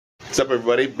What's up,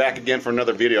 everybody? Back again for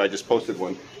another video. I just posted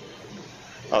one.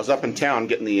 I was up in town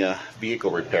getting the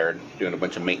vehicle repaired, doing a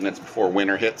bunch of maintenance before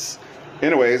winter hits.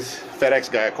 Anyways, FedEx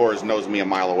guy, of course, knows me a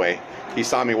mile away. He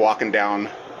saw me walking down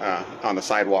on the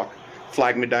sidewalk, he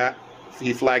flagged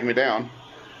me down.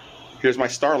 Here's my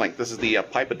Starlink. This is the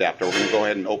pipe adapter. We're going to go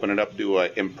ahead and open it up, do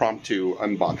an impromptu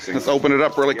unboxing. Let's open it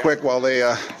up really quick while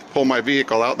they pull my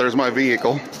vehicle out. There's my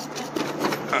vehicle.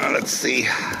 Let's see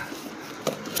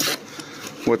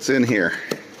what's in here.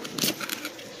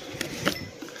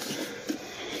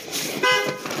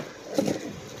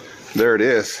 There it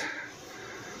is.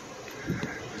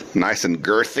 Nice and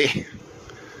girthy.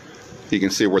 You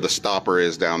can see where the stopper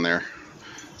is down there.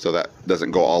 So that doesn't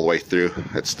go all the way through.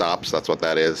 It stops. That's what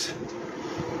that is.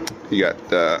 You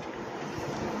got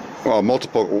well,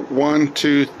 multiple 1,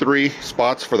 2, 3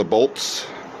 spots for the bolts.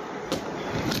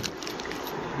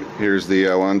 Here's the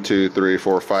 1, 2, 3,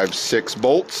 4, 5, 6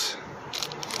 bolts.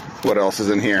 What else is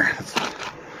in here?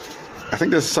 I think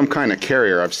this is some kind of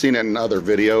carrier. I've seen it in other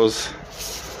videos.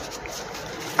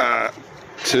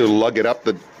 To lug it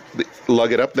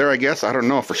up there, I guess. I don't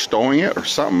know if for stowing it or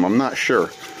something. I'm not sure.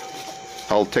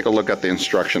 I'll take a look at the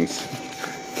instructions.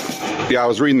 Yeah, I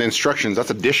was reading the instructions.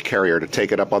 That's a dish carrier to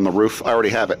take it up on the roof. I already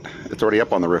have it. It's already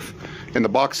up on the roof. In the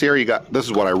box here, you got, this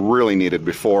is what I really needed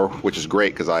before, which is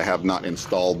great because I have not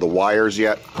installed the wires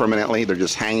yet permanently. They're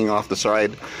just hanging off the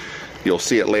side. You'll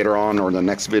see it later on or in the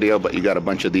next video, but you got a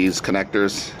bunch of these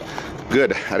connectors.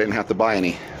 Good, I didn't have to buy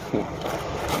any.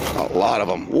 A lot of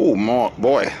them. Ooh,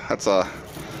 boy, that's a,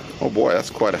 oh boy,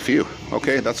 that's quite a few.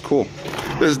 Okay, that's cool.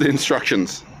 This is the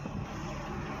instructions.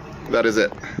 That is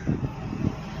it.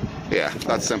 Yeah,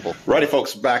 that's simple. Righty,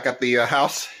 folks, back at the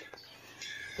house.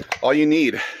 All you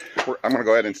need, I'm gonna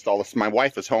go ahead and install this. My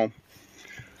wife is home,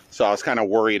 so I was kind of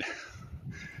worried.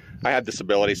 I have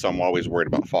disability, so I'm always worried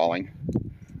about falling.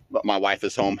 But my wife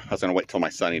is home. I was gonna wait till my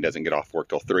son, he doesn't get off work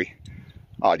till 3.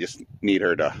 I just need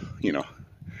her to, you know,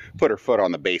 put her foot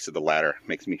on the base of the ladder.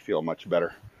 Makes me feel much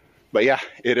better. But yeah,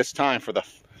 it is time for the,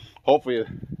 hopefully,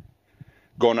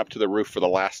 going up to the roof for the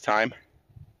last time.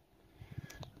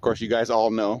 Of course, you guys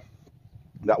all know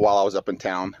that while I was up in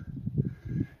town,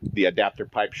 the adapter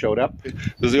pipe showed up. This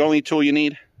is the only tool you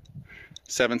need.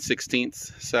 7/16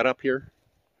 setup here.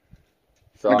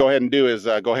 So what I'll go ahead and do is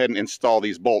go ahead and install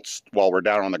these bolts while we're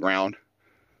down on the ground.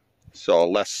 So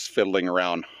less fiddling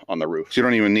around on the roof. So you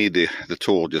don't even need the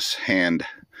tool, just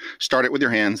start it with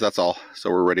your hands, that's all. So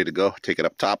we're ready to go. Take it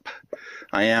up top.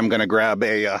 I am gonna grab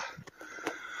a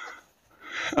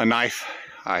knife.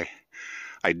 I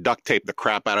duct taped the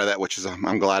crap out of that, which is,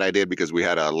 I'm glad I did because we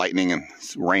had lightning and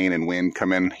rain and wind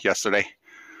come in yesterday.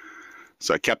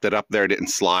 So I kept it up there, didn't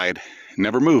slide,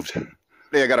 never moved.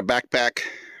 Today I got a backpack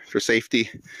for safety.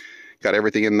 Got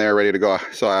everything in there ready to go.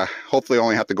 So I hopefully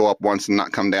only have to go up once and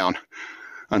not come down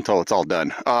until it's all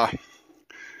done.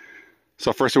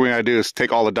 So first thing we gotta do is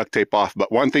take all the duct tape off. But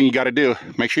one thing you gotta do,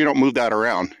 make sure you don't move that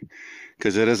around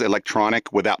because it is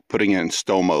electronic without putting it in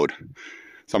stow mode.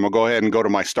 So I'm gonna go ahead and go to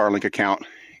my Starlink account,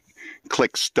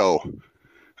 click stow.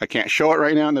 I can't show it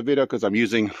right now in the video because I'm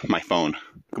using my phone.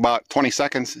 About 20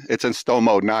 seconds, it's in stow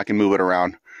mode. Now I can move it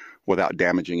around without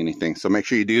damaging anything. So make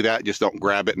sure you do that. Just don't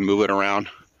grab it and move it around.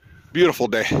 Beautiful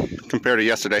day compared to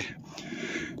yesterday.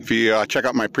 If you check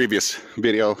out my previous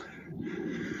video,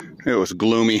 it was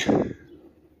gloomy.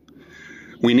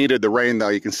 We needed the rain though,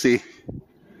 you can see.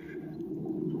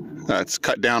 It's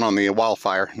cut down on the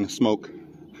wildfire and the smoke.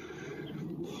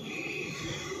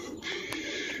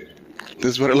 This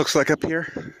is what it looks like up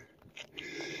here.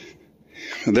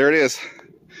 There it is.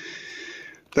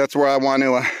 That's where I want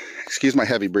to, excuse my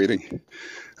heavy breathing.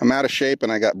 I'm out of shape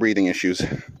and I got breathing issues,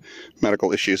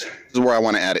 medical issues. This is where I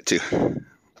want to add it to.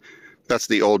 That's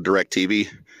the old DirecTV.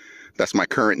 That's my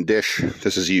current dish.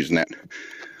 This is Hughesnet.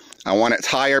 I want it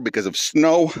higher because of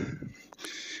snow.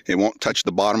 It won't touch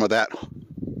the bottom of that.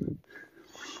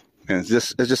 And it's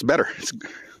just better. It's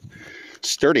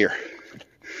sturdier.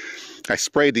 I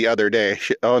sprayed the other day.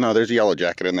 Oh no, there's a yellow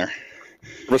jacket in there.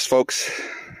 First, folks,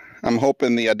 I'm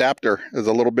hoping the adapter is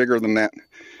a little bigger than that.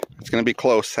 It's gonna be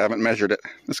close, haven't measured it.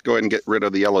 Let's go ahead and get rid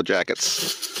of the yellow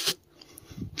jackets.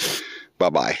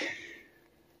 Bye-bye.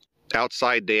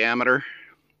 Outside diameter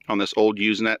on this old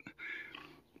Hughesnet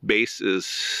base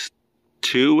is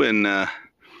 2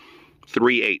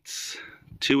 3/8.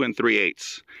 2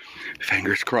 3/8.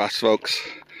 Fingers crossed, folks.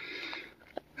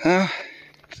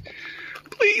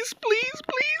 Please, please,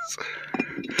 please.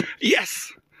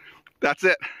 Yes, that's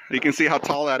it. You can see how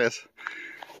tall that is.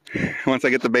 Once I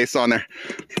get the base on there,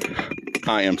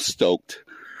 I am stoked.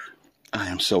 I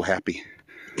am so happy.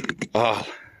 Oh,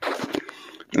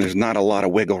 and there's not a lot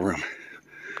of wiggle room.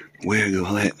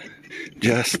 Wiggle it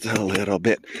just a little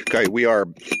bit. Okay, we are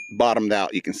bottomed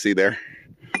out, you can see there.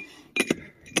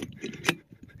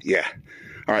 Yeah.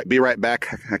 All right, be right back.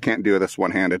 I can't do this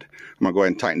one-handed. I'm gonna go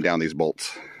ahead and tighten down these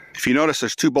bolts. If you notice,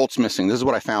 there's 2 bolts missing. This is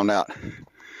what I found out.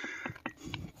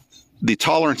 The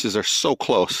tolerances are so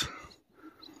close.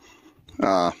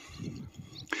 I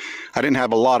didn't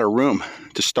have a lot of room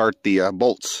to start the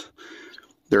bolts.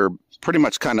 They're pretty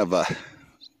much kind of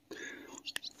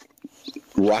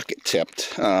rocket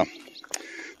tipped.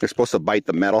 They're supposed to bite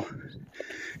the metal.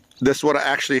 This would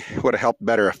have helped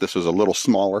better if this was a little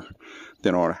smaller.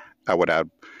 Then I would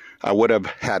have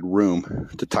had room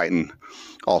to tighten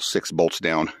all 6 bolts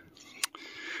down.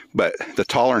 But the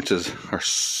tolerances are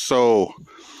so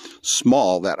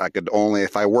small that I could only,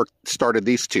 if I started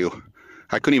these 2,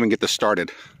 I couldn't even get this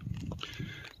started.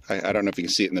 I don't know if you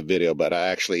can see it in the video, but I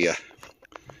actually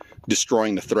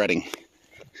destroying the threading.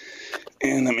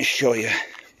 And let me show you.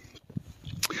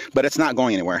 But it's not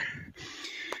going anywhere.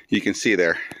 You can see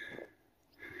there.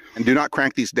 And do not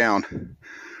crank these down.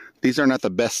 These are not the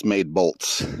best made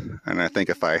bolts. And I think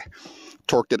if I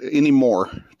torqued it any more,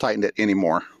 tightened it any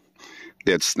more,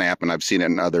 they'd snap. And I've seen it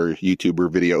in other YouTuber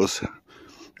videos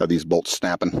of these bolts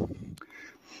snapping.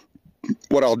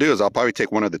 What I'll do is I'll probably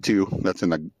take one of the 2 that's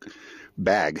in the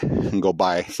bag and go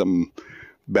buy some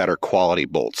better quality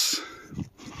bolts.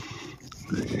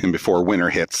 And before winter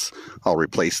hits, I'll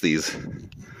replace these.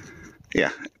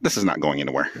 Yeah, this is not going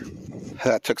anywhere.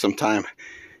 That took some time.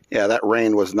 Yeah, that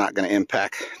rain was not going to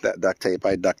impact that duct tape.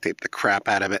 I duct taped the crap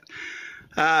out of it.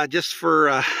 Just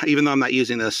for, even though I'm not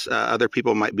using this, other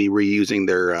people might be reusing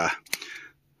their,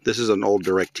 this is an old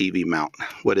DirecTV mount.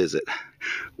 What is it?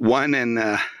 1 and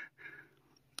a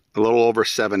little over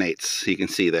 7/8. You can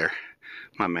see there.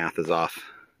 My math is off.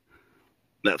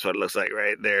 That's what it looks like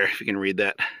right there, if you can read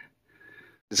that.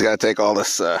 Just got to take all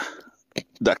this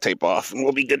duct tape off and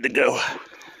we'll be good to go.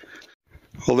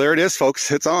 Well, there it is, folks.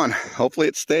 It's on. Hopefully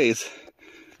it stays.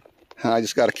 I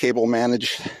just got a cable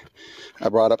managed. I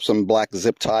brought up some black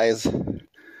zip ties.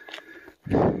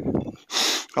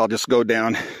 I'll just go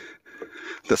down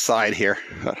the side here.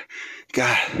 But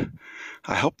God,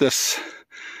 I hope this...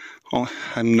 Oh,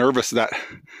 I'm nervous that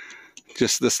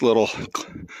just this little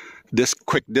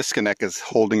quick disconnect is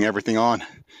holding everything on.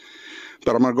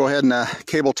 But I'm going to go ahead and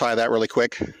cable tie that really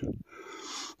quick.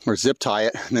 Or zip tie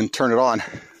it and then turn it on.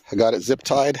 I got it zip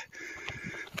tied.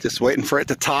 Just waiting for it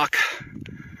to talk.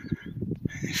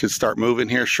 It should start moving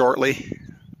here shortly.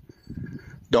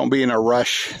 Don't be in a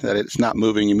rush that it's not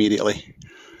moving immediately.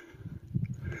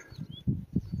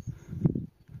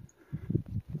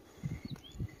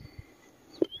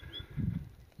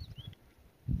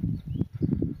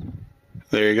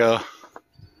 There you go.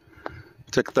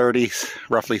 Took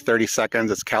roughly 30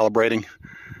 seconds. It's calibrating.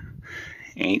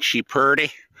 Ain't she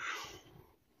pretty?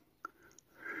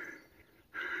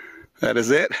 That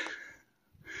is it.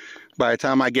 By the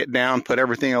time I get down, put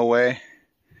everything away,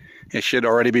 it should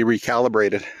already be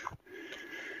recalibrated.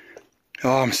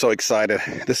 Oh, I'm so excited.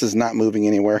 This is not moving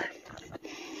anywhere.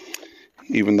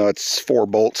 Even though it's 4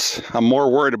 bolts. I'm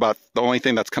more worried about the only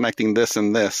thing that's connecting this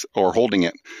and this, or holding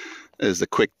it, is the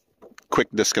quick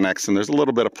disconnects. And there's a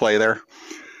little bit of play there,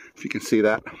 if you can see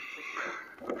that.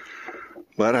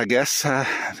 But I guess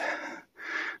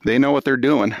they know what they're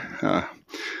doing.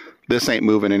 This ain't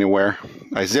moving anywhere.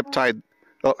 I zip tied.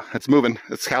 Oh, it's moving.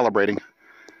 It's calibrating.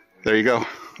 There you go.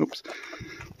 Oops.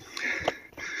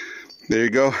 There you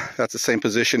go. That's the same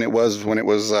position it was when it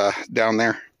was down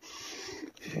there.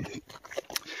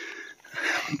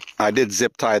 I did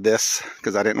zip tie this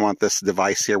because I didn't want this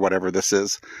device here, whatever this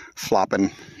is,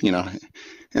 flopping, you know,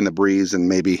 in the breeze and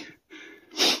maybe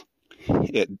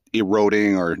it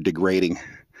eroding or degrading.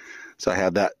 So I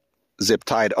had that zip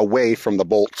tied away from the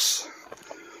bolts.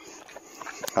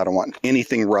 I don't want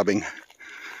anything rubbing.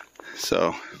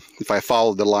 So if I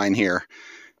followed the line here,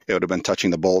 it would have been touching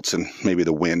the bolts and maybe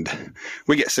the wind.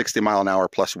 We get 60 mile an hour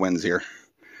plus winds here.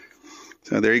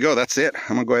 So there you go. That's it.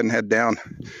 I'm gonna go ahead and head down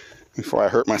before I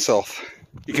hurt myself.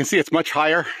 You can see it's much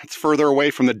higher. It's further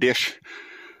away from the dish.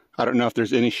 I don't know if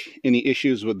there's any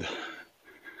issues with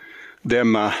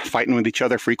them fighting with each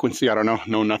other, frequency. I don't know.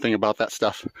 Know nothing about that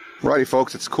stuff. Righty,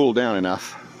 folks, it's cooled down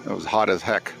enough. It was hot as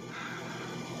heck.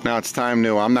 Now it's time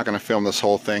to, I'm not going to film this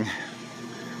whole thing,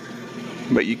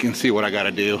 but you can see what I got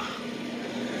to do.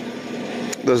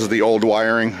 This is the old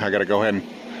wiring. I got to go ahead and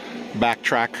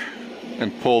backtrack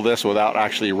and pull this without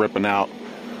actually ripping out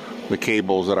the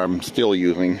cables that I'm still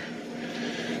using,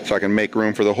 so I can make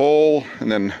room for the hole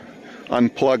and then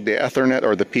unplug the Ethernet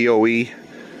or the PoE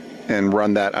and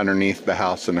run that underneath the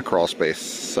house in the crawl space.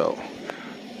 So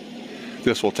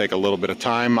This will take a little bit of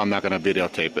time. I'm not going to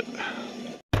videotape it.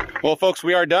 Well, folks,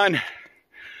 we are done.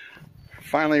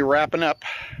 Finally wrapping up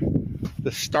the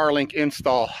Starlink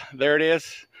install. There it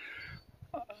is.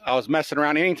 I was messing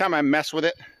around. Anytime I mess with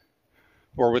it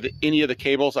or with any of the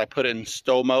cables, I put it in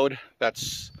stow mode.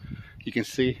 That's, you can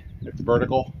see it's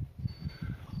vertical.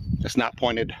 It's not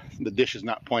pointed, the dish is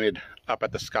not pointed up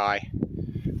at the sky.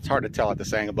 It's hard to tell at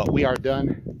this angle, but we are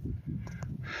done.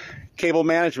 Cable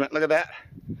management, look at that.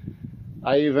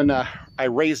 I even I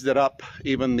raised it up,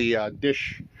 even the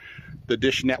dish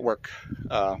network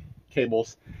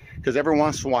cables, because every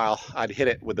once in a while I'd hit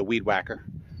it with the weed whacker,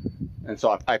 and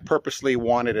so I purposely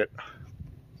wanted it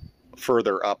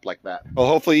further up like that. Well,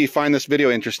 hopefully you find this video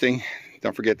interesting.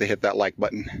 Don't forget to hit that like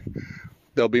button.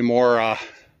 There'll be more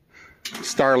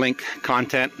Starlink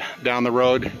content down the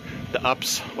road, the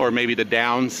ups or maybe the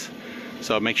downs,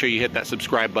 so make sure you hit that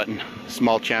subscribe button.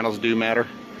 Small channels do matter.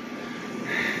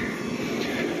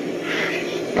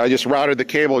 I just routed the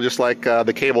cable just like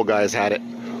the cable guys had it,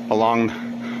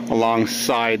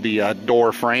 alongside the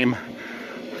door frame.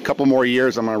 A couple more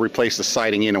years I'm going to replace the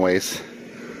siding anyways.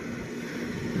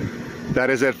 That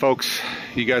is it, folks.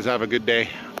 You guys have a good day.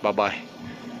 Bye-bye.